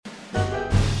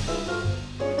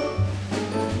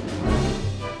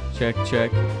Check,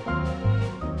 check.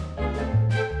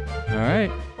 All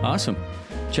right. Awesome.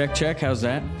 Check, check. How's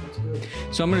that?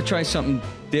 So I'm going to try something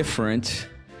different,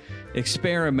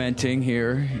 experimenting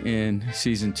here in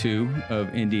season 2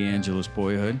 of Indiana's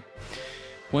Boyhood.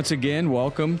 Once again,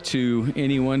 welcome to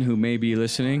anyone who may be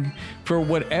listening. For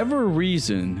whatever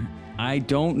reason, I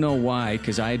don't know why,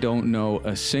 because I don't know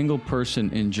a single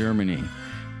person in Germany,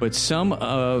 but some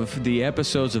of the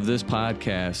episodes of this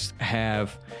podcast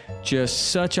have just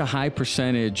such a high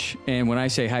percentage, and when I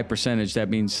say high percentage, that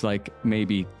means like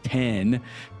maybe 10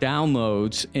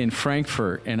 downloads in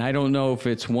Frankfurt. And I don't know if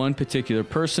it's one particular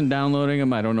person downloading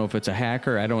them. I don't know if it's a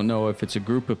hacker. I don't know if it's a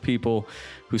group of people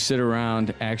who sit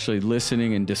around actually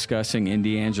listening and discussing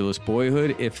Indiana's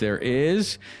Boyhood. If there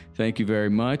is, thank you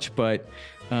very much. But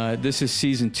this is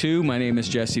season 2. My name is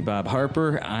Jesse Bob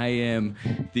Harper. I am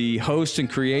the host and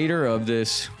creator of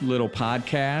this little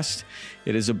podcast.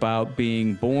 It is about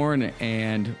being born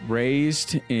and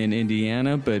raised in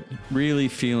Indiana, but really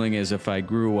feeling as if I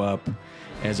grew up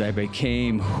as I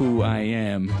became who I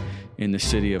am in the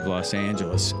city of Los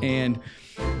Angeles. And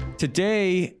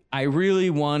today I really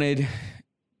wanted,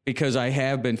 because I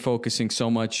have been focusing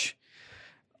so much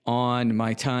on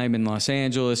my time in Los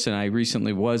Angeles, and I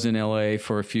recently was in LA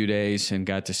for a few days and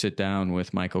got to sit down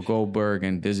with Michael Goldberg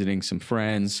and visiting some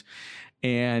friends.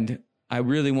 And I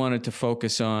really wanted to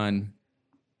focus on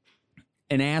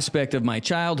an aspect of my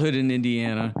childhood in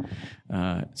Indiana,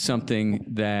 something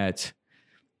that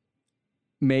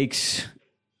makes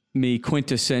me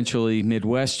quintessentially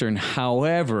Midwestern.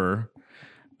 However,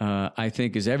 I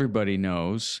think, as everybody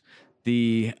knows,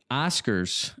 the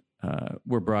Oscars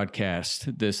were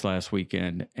broadcast this last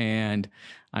weekend, and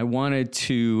I wanted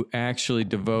to actually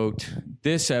devote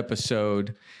this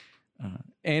episode.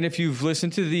 And if you've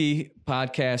listened to the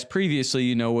podcast previously,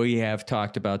 you know we have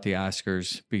talked about the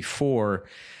Oscars before,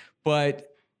 but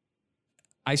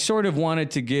I sort of wanted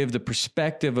to give the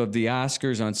perspective of the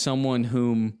Oscars on someone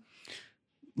whom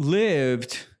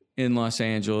lived in Los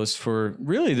Angeles for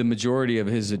really the majority of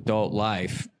his adult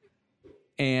life.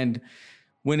 And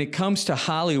when it comes to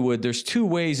Hollywood, there's 2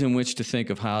 ways in which to think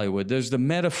of Hollywood. There's the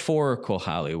metaphorical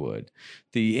Hollywood,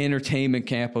 the entertainment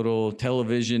capital,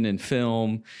 television and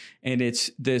film, and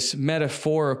it's this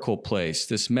metaphorical place,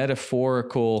 this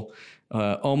metaphorical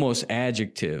almost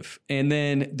adjective. And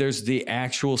then there's the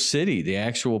actual city, the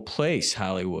actual place,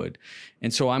 Hollywood.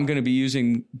 And so I'm going to be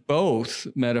using both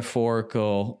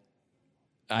metaphorical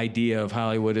idea of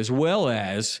Hollywood as well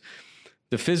as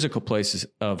the physical places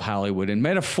of Hollywood. And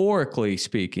metaphorically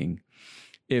speaking,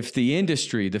 if the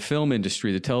industry, the film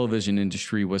industry, the television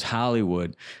industry was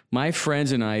Hollywood, my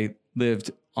friends and I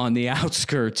lived on the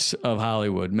outskirts of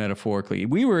Hollywood, metaphorically.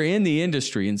 We were in the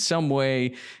industry in some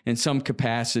way, in some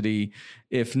capacity.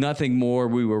 If nothing more,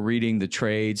 we were reading the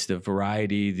trades, the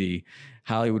Variety, the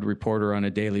Hollywood Reporter on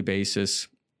a daily basis.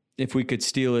 If we could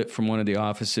steal it from one of the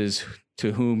offices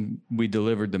to whom we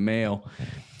delivered the mail.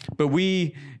 But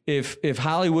if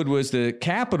Hollywood was the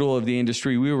capital of the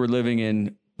industry, we were living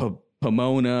in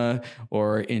Pomona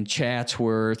or in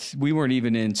Chatsworth. We weren't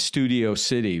even in Studio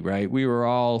City, right? We were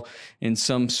all in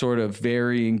some sort of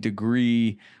varying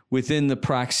degree within the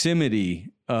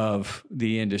proximity of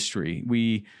the industry.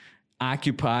 We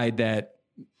occupied that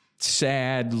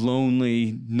sad,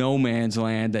 lonely no man's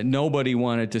land that nobody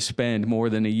wanted to spend more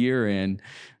than a year in,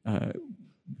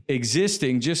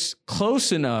 existing just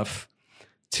close enough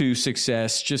to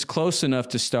success, just close enough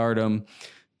to stardom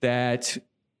that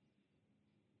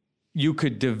you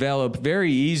could develop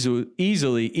very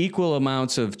easily equal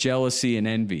amounts of jealousy and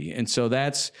envy. And so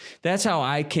that's how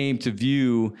I came to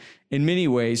view, in many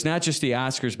ways, not just the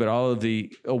Oscars, but all of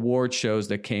the award shows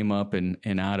that came up and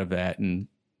out of that. And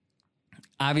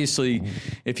obviously,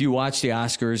 if you watch the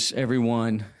Oscars,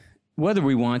 everyone, whether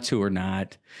we want to or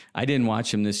not, I didn't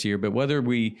watch them this year, but whether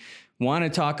we want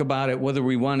to talk about it, whether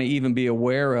we want to even be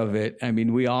aware of it. I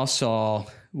mean, we all saw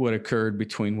what occurred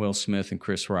between Will Smith and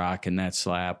Chris Rock and that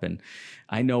slap. And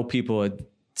I know people had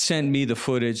sent me the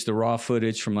footage, the raw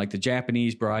footage from like the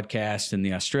Japanese broadcast and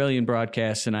the Australian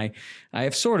broadcast. And I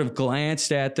have sort of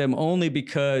glanced at them only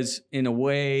because in a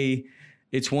way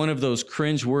it's one of those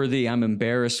cringeworthy, I'm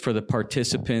embarrassed for the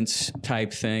participants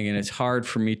type thing. And it's hard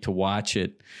for me to watch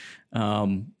it.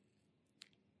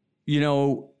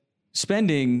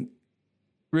 Spending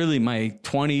really my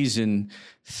 20s and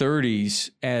 30s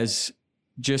as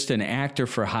just an actor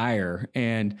for hire.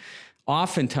 And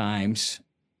oftentimes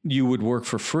you would work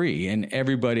for free, and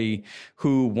everybody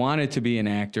who wanted to be an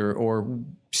actor or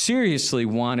seriously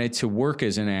wanted to work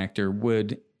as an actor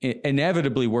would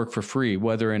inevitably work for free,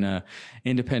 whether in a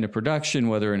independent production,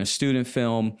 whether in a student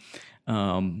film.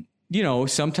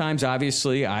 sometimes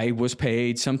obviously I was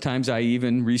paid. Sometimes I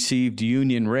even received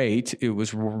union rate. It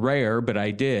was rare, but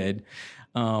I did.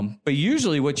 But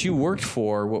usually what you worked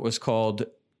for, what was called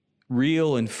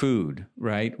reel and food,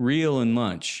 right? Reel and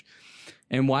lunch.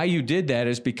 And why you did that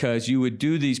is because you would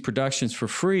do these productions for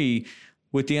free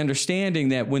with the understanding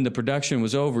that when the production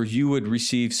was over, you would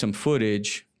receive some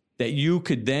footage that you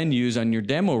could then use on your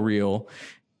demo reel,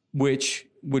 which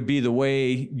would be the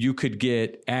way you could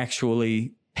get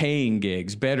actually paying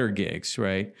gigs, better gigs,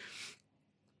 right?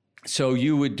 So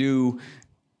you would do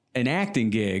an acting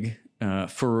gig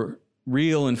for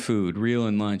reel and food, reel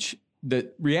and lunch. The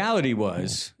reality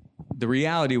was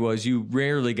you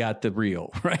rarely got the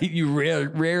reel, right? You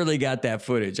rarely got that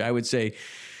footage. I would say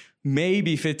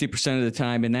maybe 50% of the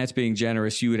time, and that's being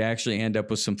generous, you would actually end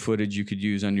up with some footage you could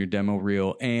use on your demo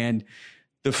reel. And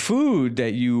the food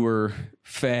that you were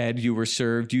fed, you were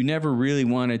served, you never really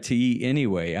wanted to eat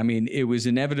anyway. I mean, it was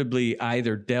inevitably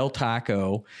either Del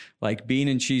Taco, like bean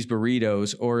and cheese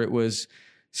burritos, or it was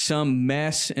some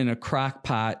mess in a crock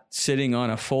pot sitting on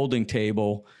a folding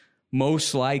table,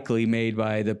 most likely made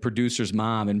by the producer's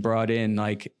mom and brought in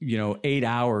 8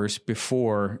 hours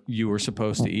before you were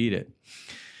supposed to eat it.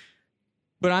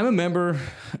 But I'm a member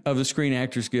of the Screen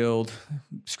Actors Guild,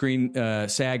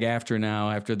 SAG-AFTRA now,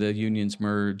 after the unions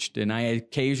merged, and I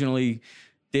occasionally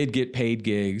did get paid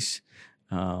gigs.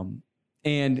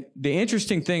 And the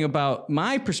interesting thing about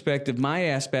my perspective, my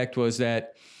aspect was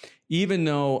that even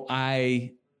though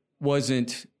I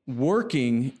wasn't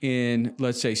working in,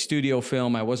 let's say, studio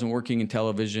film, I wasn't working in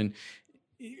television,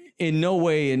 in no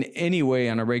way, in any way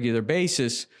on a regular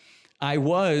basis, I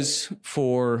was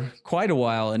for quite a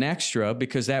while an extra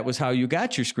because that was how you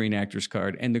got your Screen Actors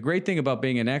card. And the great thing about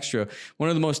being an extra, one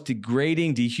of the most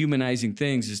degrading, dehumanizing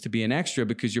things is to be an extra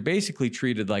because you're basically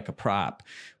treated like a prop.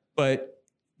 But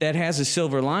that has a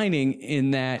silver lining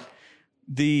in that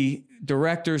the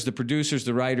directors, the producers,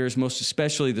 the writers, most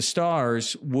especially the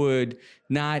stars, would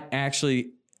not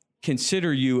actually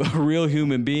consider you a real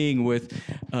human being with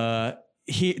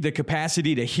the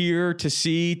capacity to hear, to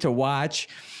see, to watch.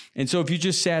 And so if you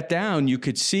just sat down, you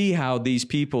could see how these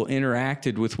people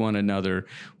interacted with one another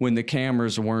when the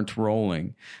cameras weren't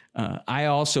rolling. I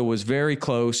also was very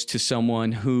close to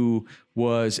someone who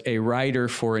was a writer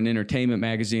for an entertainment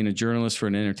magazine, a journalist for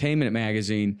an entertainment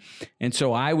magazine. And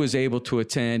so I was able to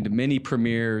attend many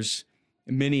premieres,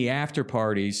 many after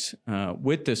parties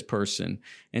with this person.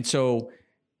 And so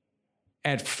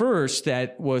at first,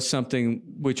 that was something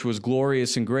which was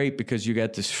glorious and great because you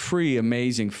got this free,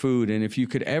 amazing food. And if you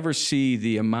could ever see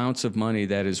the amounts of money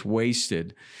that is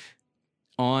wasted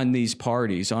on these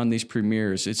parties, on these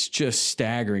premieres, it's just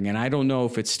staggering. And I don't know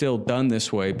if it's still done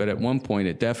this way, but at one point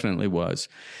it definitely was.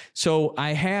 So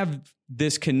I have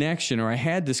this connection, or I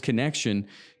had this connection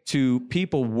to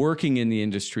people working in the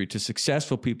industry, to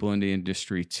successful people in the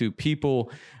industry, to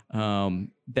people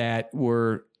that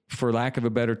were, for lack of a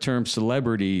better term,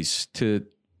 celebrities, to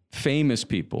famous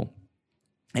people.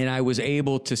 And I was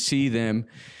able to see them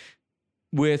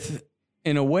with,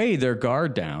 in a way, their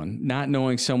guard down, not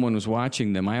knowing someone was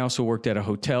watching them. I also worked at a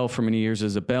hotel for many years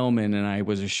as a bellman, and I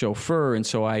was a chauffeur. And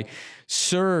so I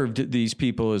served these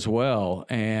people as well.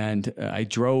 And I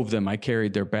drove them, I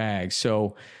carried their bags.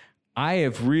 So I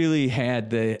have really had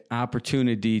the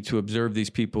opportunity to observe these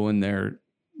people in their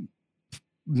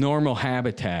normal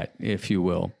habitat, if you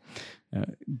will.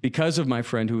 Because of my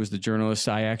friend who was the journalist,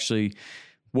 I actually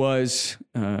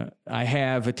I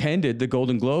have attended the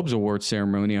Golden Globes award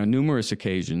ceremony on numerous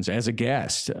occasions as a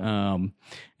guest. And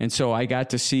so I got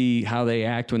to see how they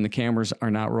act when the cameras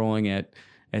are not rolling at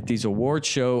these award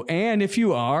show. And if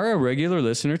you are a regular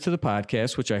listener to the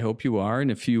podcast, which I hope you are,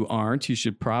 and if you aren't, you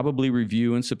should probably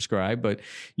review and subscribe. But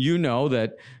you know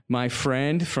that my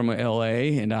friend from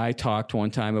LA and I talked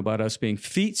one time about us being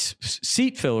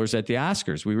seat fillers at the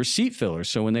Oscars. We were seat fillers.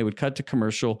 So when they would cut to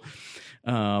commercial,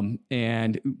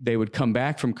 and they would come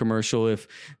back from commercial if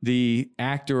the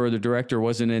actor or the director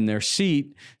wasn't in their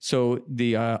seat. So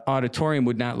the auditorium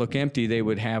would not look empty. They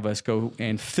would have us go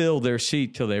and fill their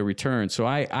seat till they return. So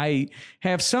I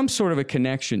have some sort of a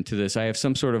connection to this. I have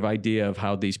some sort of idea of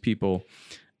how these people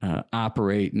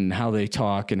operate and how they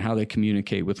talk and how they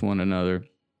communicate with one another.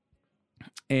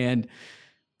 And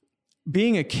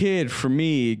being a kid, for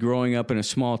me, growing up in a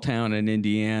small town in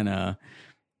Indiana,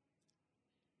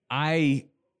 I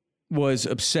was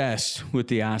obsessed with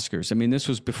the Oscars. I mean, this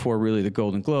was before really the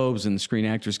Golden Globes and the Screen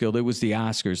Actors Guild. It was the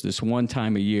Oscars, this one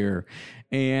time a year.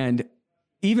 And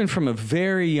even from a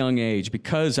very young age,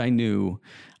 because I knew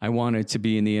I wanted to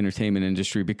be in the entertainment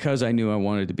industry, because I knew I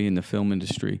wanted to be in the film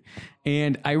industry.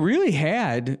 And I really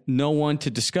had no one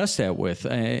to discuss that with.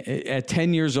 At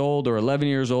 10 years old or 11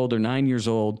 years old or 9 years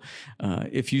old,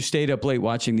 if you stayed up late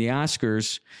watching the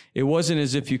Oscars, it wasn't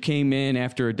as if you came in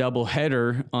after a double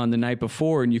header on the night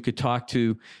before and you could talk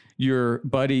to your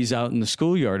buddies out in the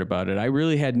schoolyard about it. I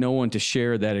really had no one to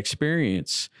share that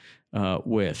experience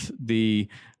with.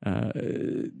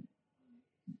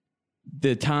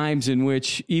 The times in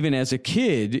which, even as a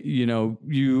kid,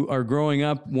 you are growing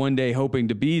up one day hoping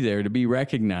to be there, to be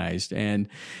recognized, and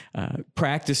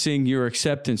practicing your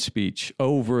acceptance speech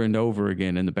over and over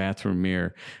again in the bathroom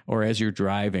mirror or as you're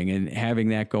driving, and having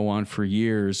that go on for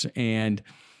years. And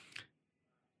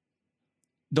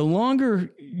the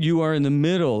longer you are in the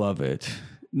middle of it,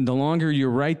 the longer you're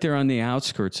right there on the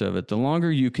outskirts of it, the longer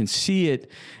you can see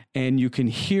it and you can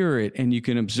hear it and you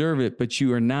can observe it, but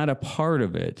you are not a part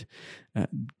of it.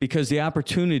 Because the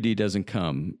opportunity doesn't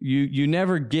come. You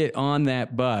never get on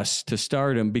that bus to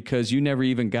stardom because you never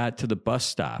even got to the bus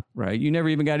stop, right? You never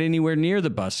even got anywhere near the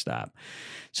bus stop.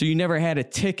 So you never had a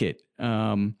ticket.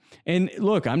 And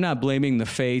look, I'm not blaming the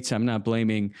fates. I'm not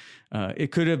blaming,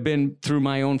 it could have been through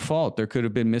my own fault. There could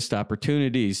have been missed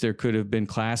opportunities. There could have been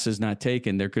classes not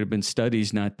taken. There could have been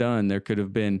studies not done. There could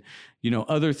have been,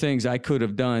 other things I could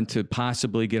have done to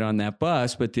possibly get on that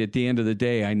bus. But at the end of the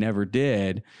day, I never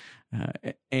did.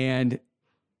 And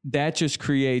that just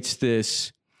creates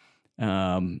this,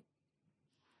 you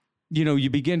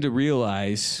begin to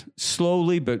realize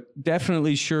slowly, but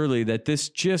definitely surely, that this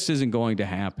just isn't going to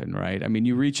happen, right? I mean,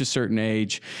 you reach a certain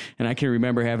age, and I can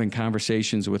remember having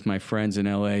conversations with my friends in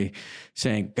LA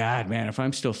saying, God, man, if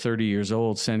I'm still 30 years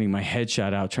old, sending my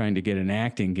headshot out trying to get an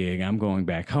acting gig, I'm going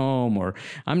back home, or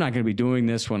I'm not going to be doing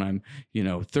this when I'm,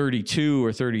 32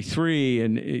 or 33.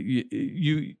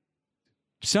 And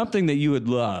something that you had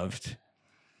loved,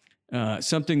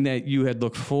 something that you had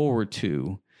looked forward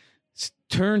to,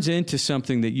 turns into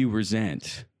something that you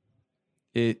resent.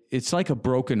 It's like a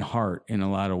broken heart in a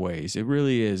lot of ways. It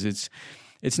really is.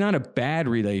 It's not a bad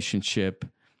relationship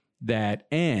that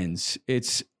ends.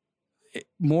 It's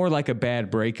more like a bad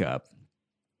breakup.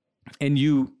 And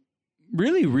you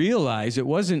really realize it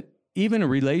wasn't even a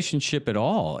relationship at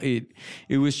all. It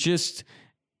was just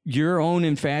your own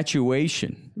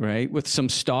infatuation, right? With some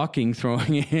stalking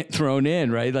thrown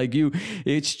in, right? Like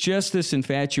it's just this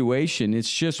infatuation.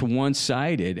 It's just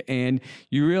one-sided. And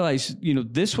you realize,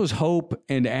 this was hope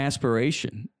and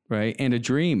aspiration, right? And a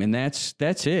dream. And that's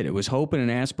it. It was hope and an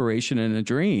aspiration and a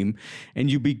dream. And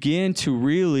you begin to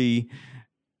really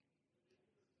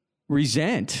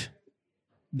resent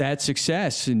that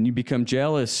success, and you become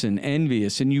jealous and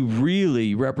envious, and you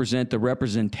really represent the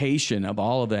representation of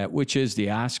all of that, which is the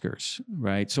Oscars,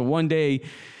 right? So one day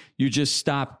you just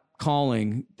stop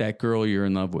calling that girl you're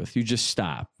in love with. You just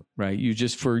stop, right? You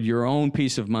just, for your own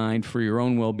peace of mind, for your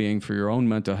own well-being, for your own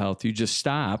mental health, you just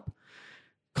stop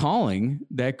calling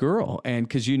that girl. And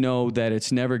because you know that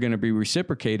it's never going to be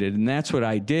reciprocated. And that's what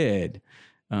I did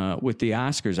with the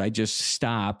Oscars. I just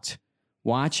stopped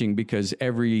watching, because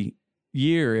every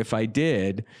year, if I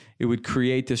did, it would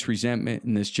create this resentment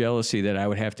and this jealousy that I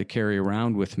would have to carry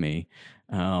around with me,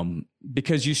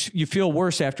 because you feel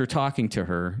worse after talking to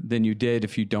her than you did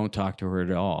if you don't talk to her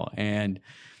at all. And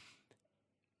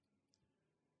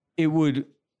it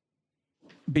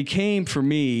became for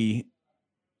me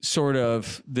sort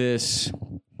of this,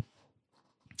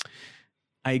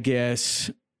 I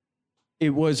guess,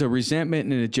 it was a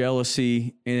resentment and a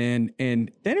jealousy, and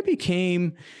then it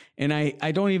became, and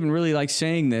I don't even really like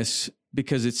saying this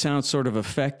because it sounds sort of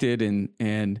affected,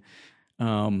 and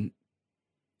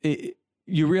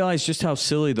you realize just how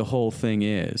silly the whole thing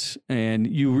is, and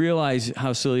you realize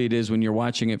how silly it is when you're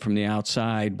watching it from the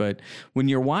outside. But when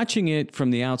you're watching it from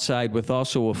the outside with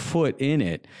also a foot in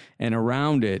it and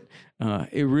around it,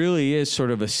 it really is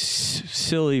sort of a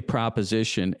silly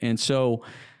proposition. And so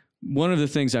one of the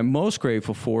things I'm most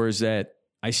grateful for is that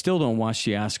I still don't watch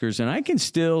the Oscars, and I can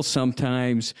still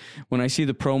sometimes, when I see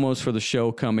the promos for the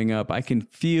show coming up, I can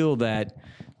feel that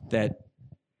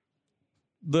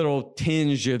little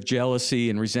tinge of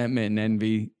jealousy and resentment and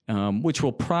envy, which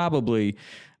will probably,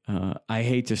 I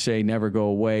hate to say, never go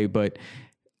away, but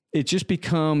it just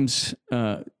becomes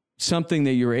something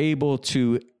that you're able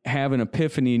to have an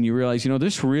epiphany, and you realize,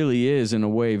 this really is, in a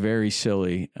way, very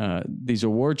silly, these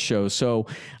award shows. So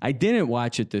I didn't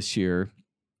watch it this year,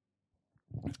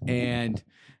 and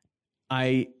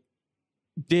I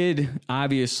did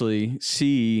obviously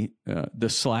see the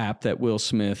slap that Will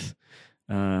Smith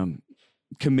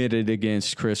committed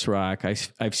against Chris Rock.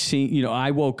 I've seen,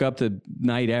 I woke up the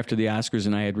night after the Oscars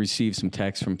and I had received some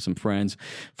texts from some friends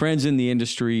in the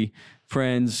industry,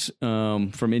 friends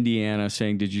from Indiana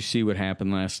saying, "Did you see what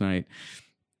happened last night?"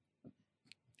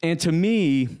 And to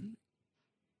me,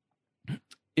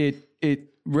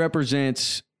 it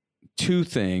represents two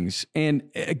things. And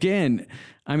again,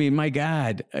 I mean, my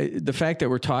God, the fact that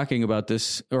we're talking about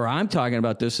this, or I'm talking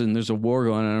about this, and there's a war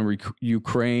going on in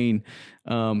Ukraine,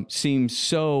 seems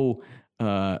so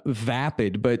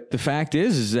vapid. But the fact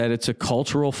is that it's a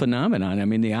cultural phenomenon. I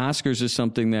mean, the Oscars is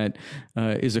something that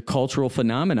is a cultural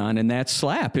phenomenon, and that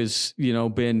slap has,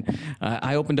 been.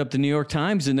 I opened up the New York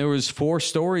Times, and there was 4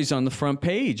 stories on the front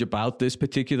page about this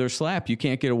particular slap. You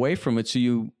can't get away from it, so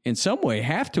you, in some way,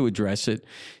 have to address it.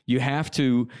 You have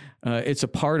to. It's a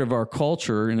part of our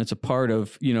culture, and it's a part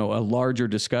of a larger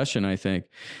discussion, I think.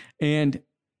 And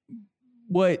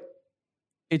what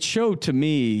it showed to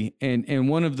me, and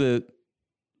one of the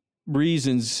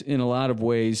reasons in a lot of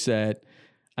ways that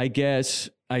I guess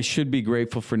I should be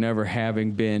grateful for never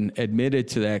having been admitted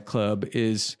to that club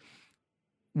is,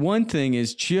 one thing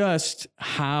is just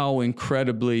how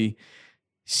incredibly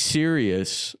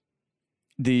serious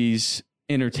these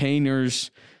entertainers,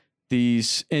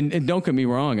 and don't get me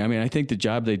wrong, I mean, I think the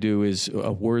job they do is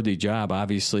a worthy job.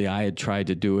 Obviously, I had tried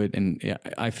to do it, and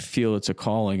I feel it's a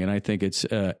calling, and I think it's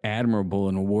admirable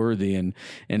and a worthy and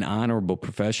an honorable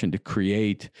profession to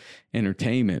create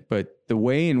entertainment. But the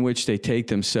way in which they take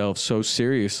themselves so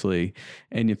seriously,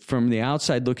 and from the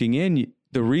outside looking in,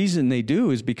 the reason they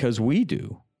do is because we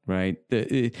do. Right.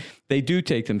 They do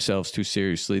take themselves too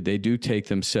seriously. They do take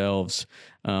themselves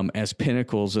as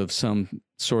pinnacles of some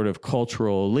sort of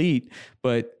cultural elite,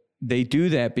 but they do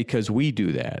that because we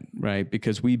do that, right?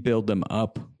 Because we build them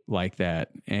up like that,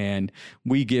 and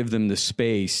we give them the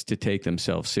space to take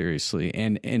themselves seriously.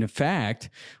 And in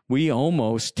fact, we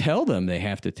almost tell them they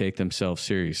have to take themselves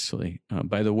seriously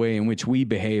by the way in which we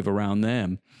behave around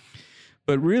them.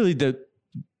 But really, the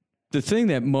thing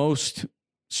that most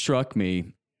struck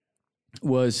me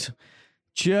was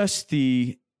just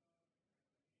the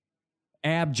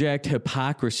abject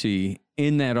hypocrisy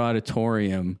in that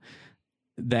auditorium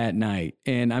that night.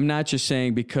 And I'm not just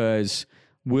saying because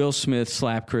Will Smith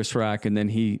slapped Chris Rock and then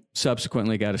he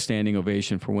subsequently got a standing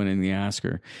ovation for winning the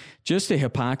Oscar. Just the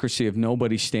hypocrisy of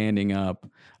nobody standing up,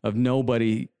 of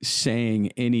nobody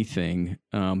saying anything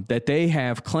that they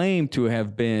have claimed to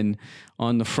have been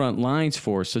on the front lines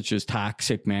for, such as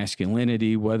toxic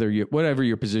masculinity, whatever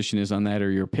your position is on that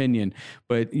or your opinion.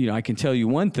 But, I can tell you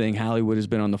one thing, Hollywood has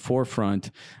been on the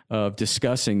forefront of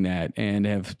discussing that and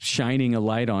have shining a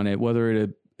light on it,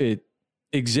 whether it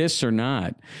exists or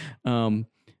not.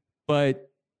 But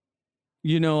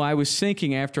I was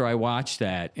thinking after I watched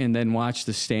that and then watched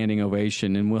the standing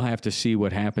ovation, and we'll have to see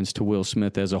what happens to Will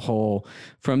Smith as a whole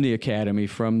from the Academy,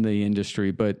 from the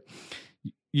industry. But,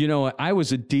 I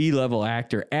was a D-level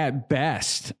actor at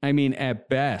best. I mean, at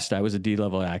best, I was a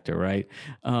D-level actor, right?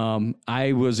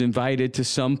 I was invited to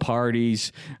some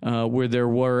parties where there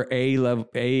were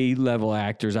A-level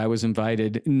actors. I was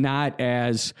invited not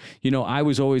as, I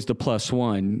was always the plus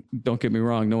one. Don't get me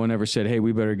wrong. No one ever said, hey,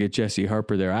 we better get Jesse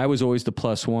Harper there. I was always the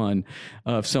plus one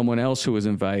of someone else who was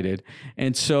invited.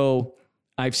 And so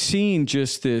I've seen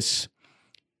just this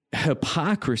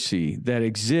hypocrisy that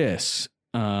exists.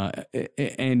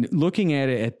 And looking at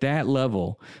it at that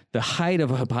level, the height of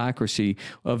hypocrisy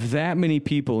of that many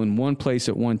people in one place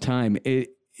at one time,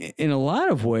 in a lot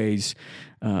of ways,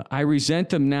 I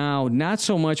resent them now, not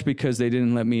so much because they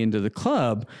didn't let me into the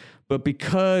club, but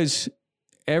because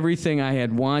everything I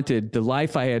had wanted, the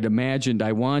life I had imagined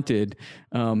I wanted,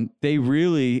 they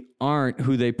really aren't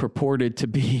who they purported to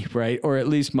be, right? Or at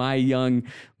least my young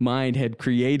mind had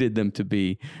created them to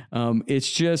be.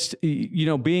 It's just,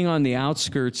 being on the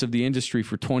outskirts of the industry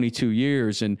for 22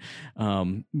 years and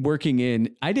I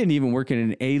didn't even work in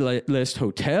an A-list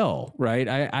hotel, right?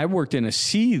 I worked in a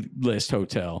C-list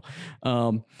hotel.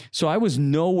 So I was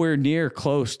nowhere near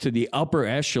close to the upper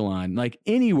echelon, like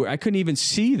anywhere. I couldn't even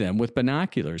see them with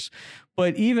binoculars.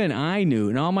 But even I knew,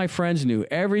 and all my friends knew,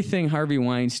 everything Harvey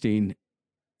Weinstein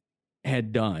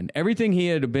had done, everything he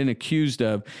had been accused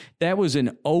of, that was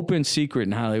an open secret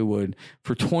in Hollywood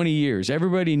for 20 years.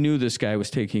 Everybody knew this guy was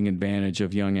taking advantage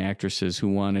of young actresses who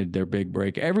wanted their big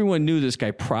break. Everyone knew this guy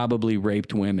probably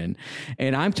raped women.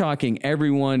 And I'm talking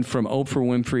everyone from Oprah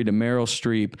Winfrey to Meryl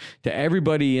Streep to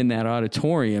everybody in that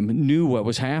auditorium knew what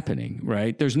was happening,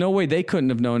 right? There's no way they couldn't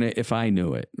have known it if I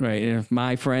knew it, right? And if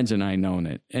my friends and I known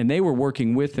it. And they were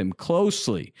working with him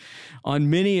closely on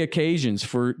many occasions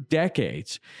for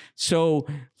decades. So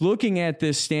looking at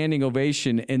this standing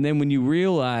ovation, and then when you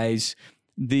realize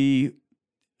the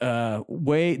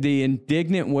the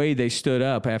indignant way they stood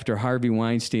up after Harvey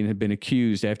Weinstein had been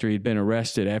accused, after he'd been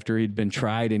arrested, after he'd been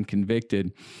tried and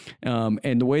convicted,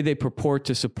 and the way they purport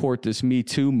to support this Me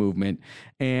Too movement,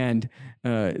 and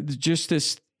just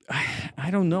this, I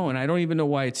don't know, and I don't even know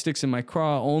why it sticks in my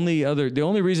craw. The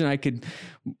only reason I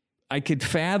could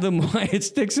fathom why it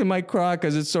sticks in my craw,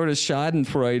 because it's sort of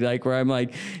Schadenfreude, like where I'm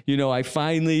like, I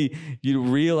finally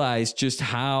realize just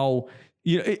how.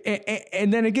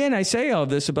 And then again, I say all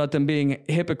this about them being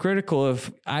hypocritical.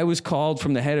 If I was called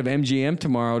from the head of MGM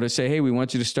tomorrow to say, hey, we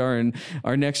want you to star in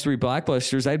our next 3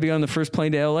 blockbusters, I'd be on the first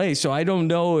plane to LA. So I don't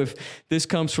know if this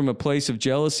comes from a place of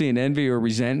jealousy and envy or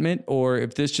resentment, or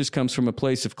if this just comes from a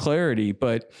place of clarity.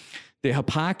 But the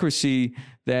hypocrisy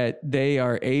that they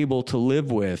are able to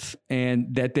live with and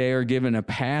that they are given a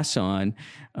pass on,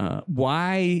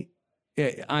 why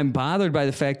I'm bothered by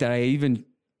the fact that I even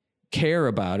care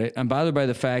about it. I'm bothered by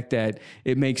the fact that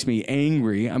it makes me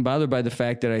angry. I'm bothered by the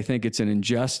fact that I think it's an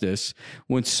injustice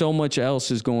when so much else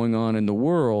is going on in the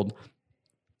world.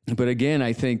 But again,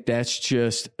 I think that's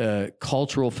just a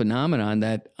cultural phenomenon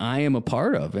that I am a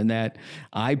part of and that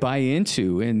I buy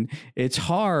into. And it's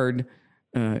hard,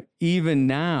 even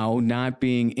now, not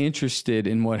being interested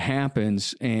in what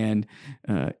happens and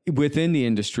within the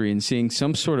industry and seeing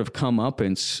some sort of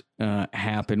comeuppance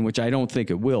happen, which I don't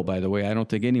think it will, by the way. I don't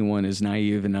think anyone is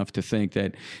naive enough to think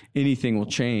that anything will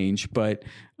change. But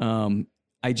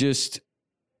I just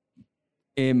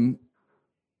am,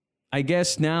 I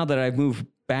guess now that I've moved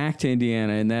back to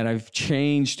Indiana and that I've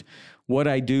changed what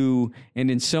I do and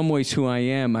in some ways who I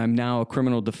am, I'm now a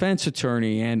criminal defense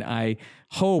attorney, and I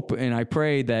hope and I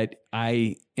pray that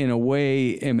I, in a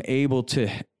way, am able to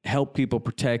help people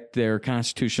protect their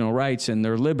constitutional rights and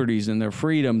their liberties and their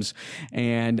freedoms.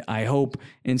 And I hope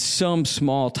in some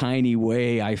small, tiny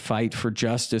way I fight for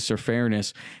justice or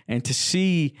fairness. And to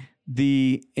see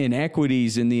the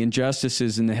inequities and the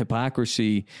injustices and the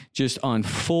hypocrisy just on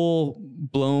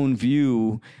full-blown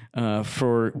view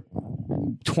for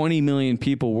 20 million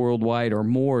people worldwide or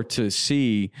more to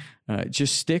see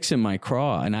just sticks in my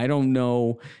craw. And I don't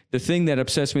know, the thing that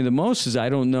upsets me the most is I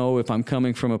don't know if I'm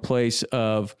coming from a place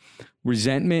of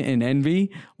resentment and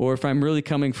envy, or if I'm really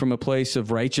coming from a place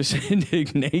of righteous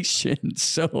indignation.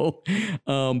 So,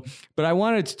 but I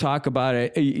wanted to talk about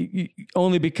it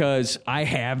only because I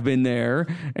have been there,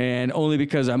 and only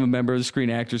because I'm a member of the Screen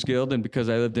Actors Guild, and because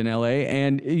I lived in LA.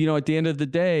 And, at the end of the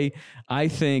day, I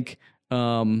think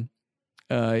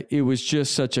it was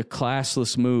just such a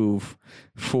classless move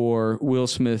for Will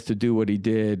Smith to do what he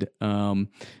did.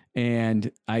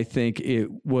 And I think it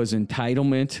was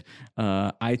entitlement.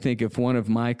 I think if one of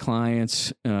my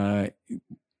clients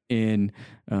in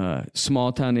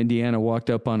small town Indiana walked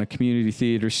up on a community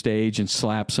theater stage and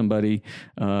slapped somebody,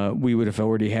 we would have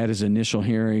already had his initial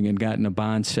hearing and gotten a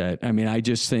bond set. I mean, I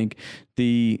just think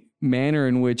the manner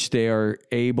in which they are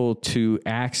able to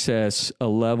access a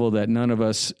level that none of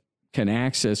us can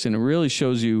access, and it really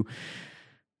shows you,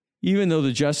 even though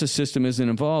the justice system isn't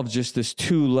involved, just this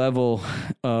 2 level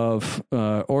of,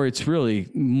 or it's really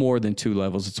more than 2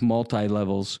 levels, it's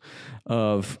multi-levels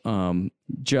of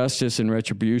justice and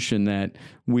retribution that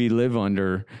we live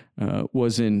under,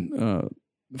 was in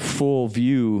full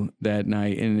view that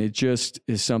night. And it just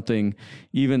is something,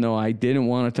 even though I didn't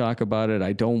want to talk about it,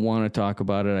 I don't want to talk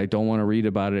about it, I don't want to read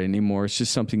about it anymore, it's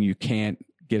just something you can't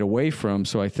get away from.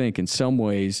 So I think in some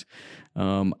ways,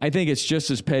 I think it's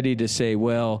just as petty to say,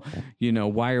 well,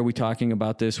 why are we talking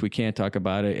about this? We can't talk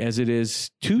about it, as it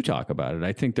is to talk about it.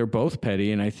 I think they're both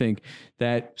petty. And I think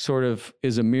that sort of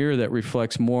is a mirror that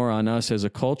reflects more on us as a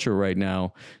culture right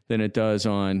now than it does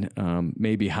on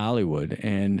maybe Hollywood.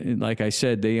 And like I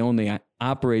said, they only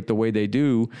operate the way they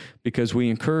do because we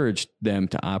encourage them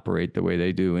to operate the way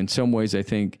they do. In some ways, I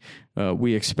think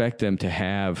we expect them to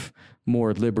have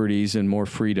more liberties and more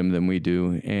freedom than we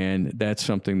do. And that's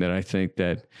something that I think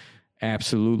that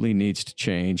absolutely needs to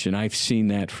change. And I've seen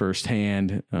that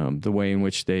firsthand, the way in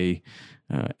which they,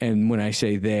 and when I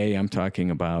say they, I'm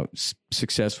talking about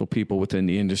successful people within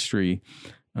the industry,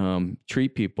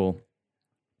 treat people.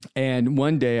 And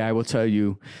one day I will tell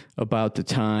you about the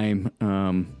time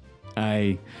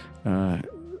I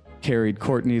carried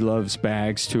Courtney Love's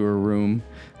bags to her room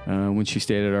when she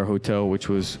stayed at our hotel, which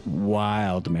was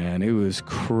wild, man. It was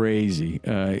crazy.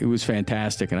 It was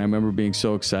fantastic. And I remember being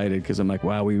so excited because I'm like,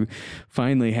 wow, we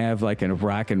finally have like a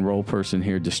rock and roll person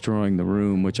here destroying the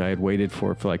room, which I had waited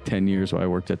for like 10 years while I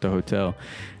worked at the hotel.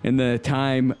 And the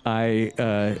time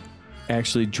I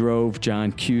actually drove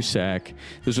John Cusack.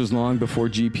 This was long before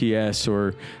GPS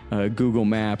or Google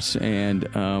Maps, and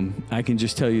I can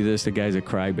just tell you this, the guy's a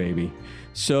crybaby.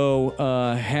 So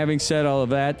having said all of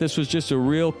that, this was just a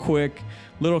real quick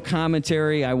little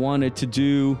commentary I wanted to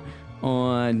do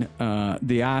on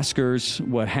the Oscars,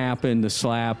 what happened, the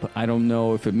slap. I don't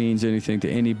know if it means anything to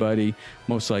anybody,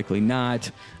 most likely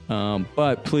not.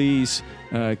 But please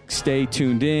stay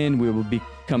tuned in. We will be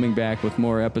coming back with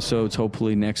more episodes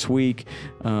hopefully next week.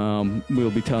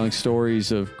 We'll be telling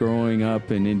stories of growing up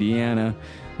in Indiana,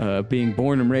 being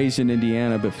born and raised in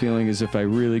Indiana, but feeling as if I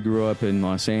really grew up in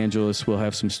Los Angeles. We'll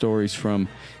have some stories from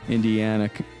Indiana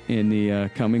in the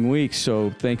coming weeks.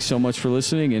 So thanks so much for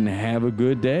listening, and have a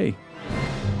good day.